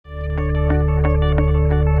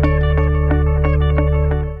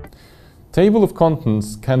Table of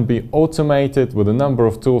contents can be automated with a number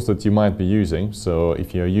of tools that you might be using. So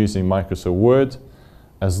if you're using Microsoft Word,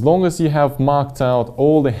 as long as you have marked out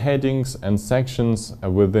all the headings and sections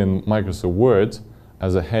within Microsoft Word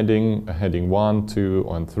as a heading 1, 2,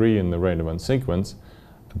 and 3 in the relevant sequence,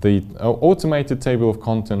 the automated table of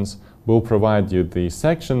contents will provide you the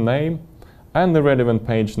section name and the relevant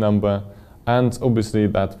page number, and obviously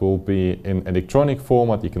that will be in electronic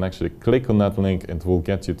format. You can actually click on that link and it will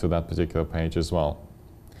get you to that particular page as well.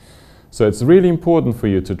 So it's really important for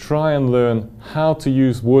you to try and learn how to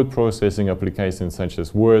use word processing applications such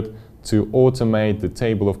as Word to automate the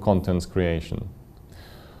table of contents creation.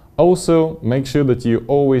 Also, make sure that you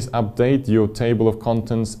always update your table of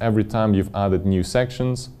contents every time you've added new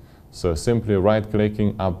sections. So simply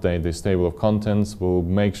right-clicking, update this table of contents will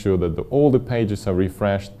make sure that all the pages are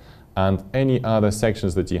refreshed and any other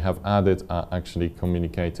sections that you have added are actually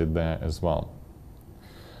communicated there as well.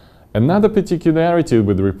 Another particularity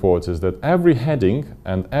with the report is that every heading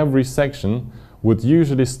and every section would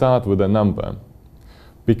usually start with a number.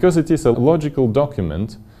 Because it is a logical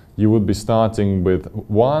document, you would be starting with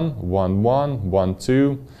 1, 1, 1, 1,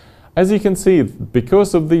 2. As you can see,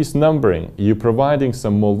 because of this numbering, you're providing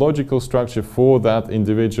some more logical structure for that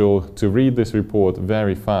individual to read this report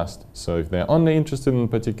very fast. So if they're only interested in a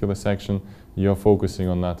particular section, you're focusing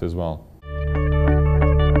on that as well.